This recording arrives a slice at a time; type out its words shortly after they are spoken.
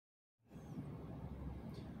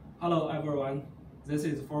Hello everyone, this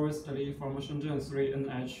is Forrest Lee from Shenzhen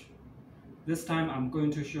ThreeNH. This time I'm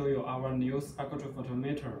going to show you our new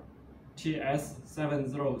spectrophotometer,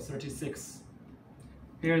 TS7036.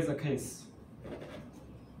 Here is the case,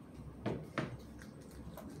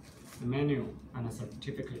 the menu and the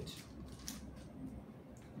certificate.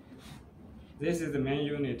 This is the main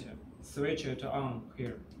unit, switch it on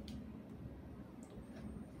here.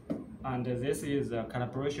 And this is the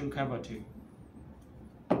calibration cavity.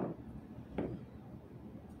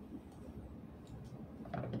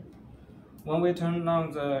 When we turn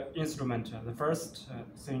on the instrument, the first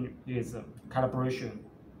thing is calibration.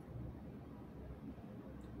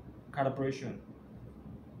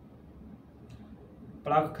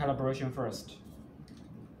 Block calibration first.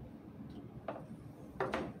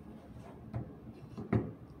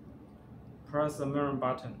 Press the mirror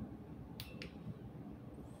button.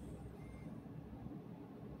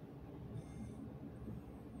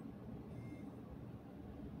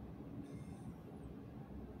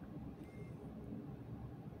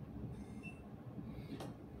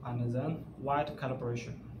 And then white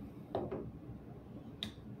calibration.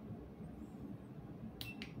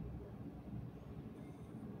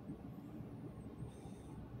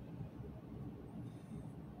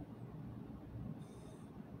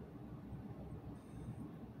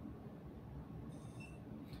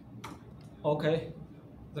 Okay,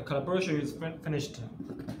 the calibration is finished.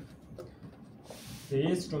 The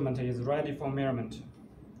instrument is ready for measurement.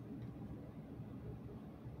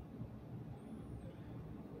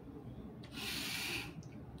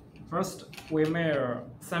 First, we measure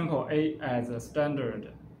sample A as a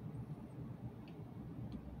standard.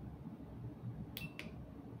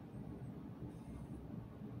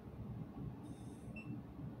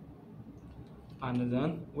 And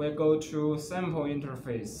then we go to sample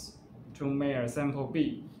interface to measure sample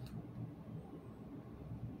B.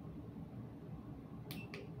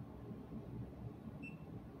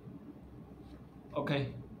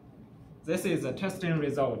 Okay, this is the testing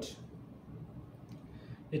result.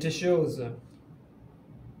 It shows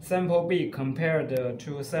sample B compared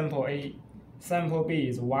to sample A. Sample B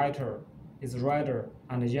is whiter, is redder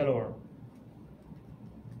and yellower.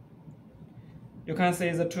 You can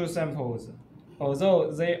see the two samples.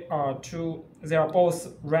 Although they are both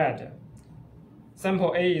red.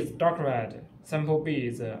 Sample A is dark red, sample B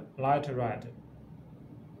is light red.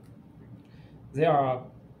 They are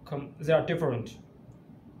different.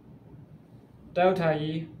 Delta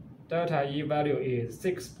E value is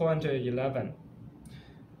 6.11.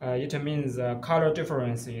 It means the color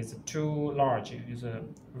difference is too large. It's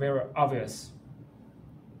very obvious.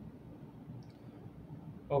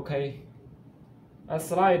 Okay, a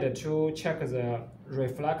slide to check the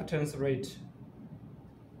reflectance rate.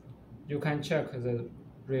 You can check the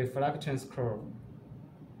reflectance curve.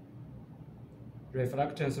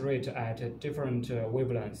 Reflectance rate at different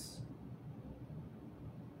wavelengths.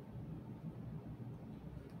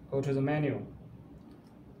 Go to the menu.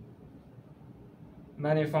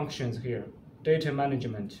 Many functions here. Data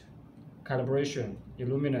management, calibration,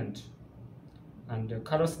 illuminant, and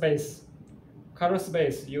color space. Color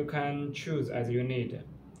space you can choose as you need.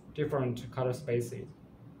 Different color spaces.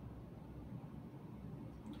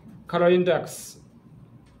 Color index.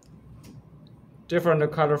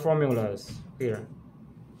 Different color formulas here.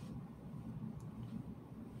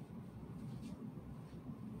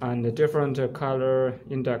 And different color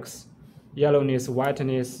index, yellowness,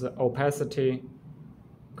 whiteness, opacity,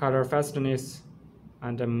 color fastness,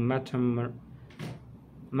 and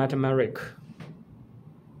metameric.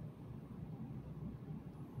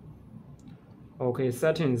 Okay,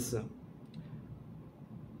 settings.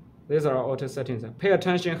 These are auto settings. Pay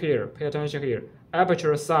attention here.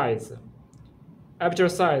 Aperture size. Aperture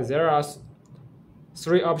size, there are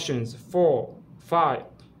three options: 4, 5,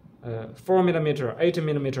 4 mm, 8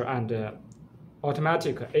 mm, and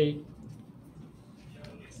automatic A.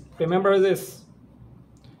 Remember this.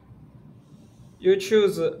 You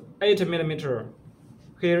choose 8 mm.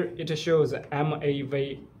 Here it shows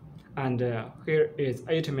MAV, and here is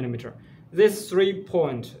 8 mm. This three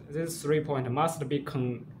point must be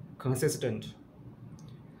consistent.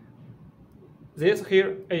 This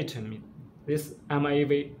here 8 mm. This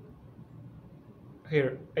MAV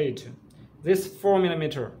here 8. This 4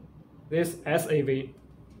 mm. This SAV, it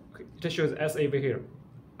shows SAV here,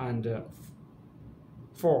 and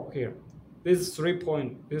 4 here. This three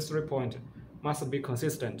point must be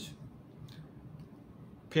consistent.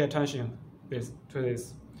 Pay attention to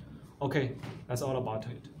this. Okay, that's all about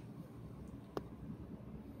it.